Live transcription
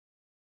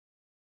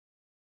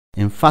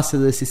En fase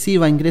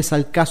decisiva ingresa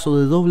el caso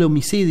de doble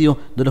homicidio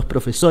de los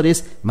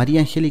profesores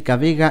María Angélica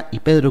Vega y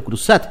Pedro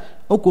Cruzat,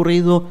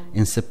 ocurrido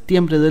en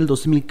septiembre del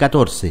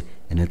 2014.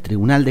 En el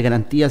Tribunal de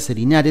Garantías de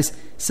Linares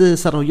se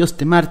desarrolló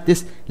este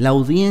martes la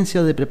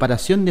audiencia de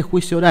preparación de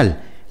juicio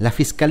oral. La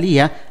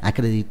Fiscalía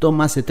acreditó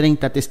más de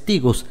 30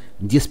 testigos,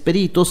 10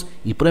 peritos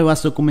y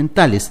pruebas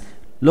documentales.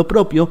 Lo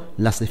propio,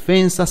 las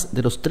defensas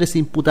de los 3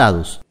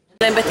 imputados.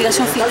 La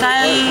investigación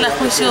fiscal, a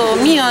juicio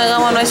mío,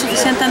 no hay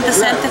suficientes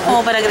antecedentes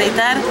como para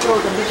acreditar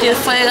que él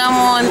fue,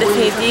 en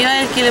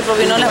definitiva, el que le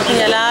propinó la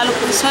puñalada a los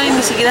profesores y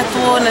ni siquiera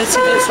estuvo en el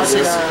sitio del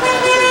suceso.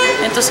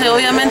 Entonces,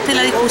 obviamente,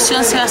 la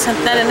discusión se va a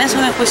centrar en eso,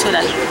 en el juicio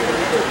oral.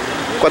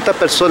 ¿Cuántas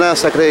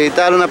personas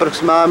acreditaron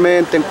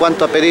aproximadamente en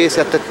cuanto a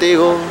pericias,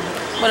 testigos?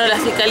 Bueno, la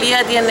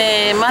Fiscalía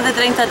tiene más de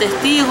 30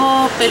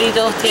 testigos,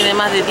 peritos tiene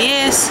más de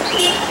 10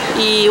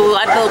 y hubo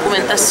harta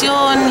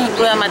documentación y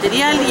prueba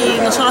material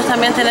y nosotros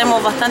también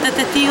tenemos bastantes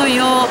testigos.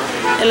 Yo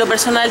en lo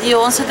personal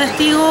llevo 11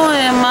 testigos,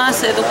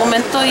 más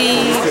documento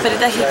y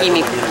peritaje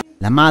químico.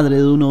 La madre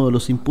de uno de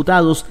los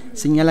imputados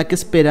señala que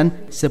esperan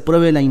se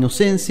pruebe la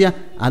inocencia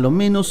a lo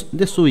menos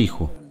de su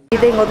hijo. Y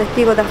tengo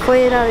testigos de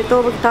afuera, de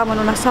todo, porque estábamos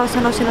en una asado esa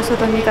noche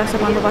nosotros en mi casa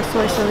cuando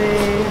pasó eso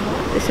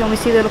de ese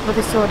homicidio de los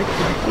profesores.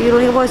 Y lo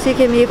único que puedo decir es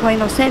que mi hijo es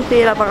inocente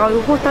y él ha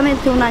pagado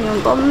justamente 1 año,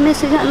 2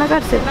 meses ya en la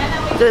cárcel.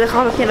 Yo he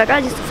dejado aquí en la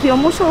calle, sufrió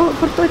mucho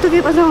por todo esto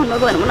que pasó, no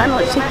duermo una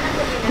noche.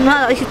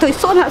 Nada, y estoy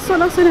sola,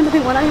 no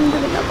tengo a nadie.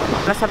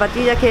 Las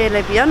zapatillas que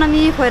le pillaron a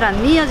mi hijo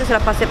eran mías, yo se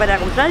las pasé para ir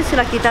a comprar y se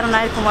las quitaron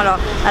a él como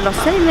a los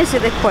 6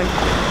 meses después.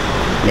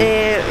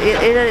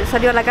 Él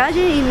salió a la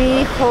calle y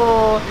mi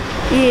hijo...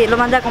 Y lo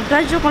mandé a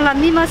comprar yo con las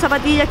mismas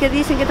zapatillas que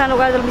dicen que están en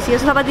lugar del homicidio.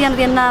 Esas zapatillas no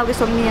tienen nada, que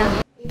son mías.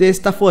 De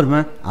esta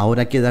forma,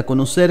 ahora queda a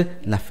conocer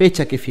la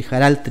fecha que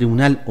fijará el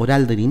Tribunal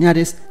Oral de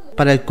Linares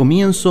para el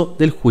comienzo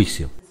del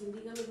juicio.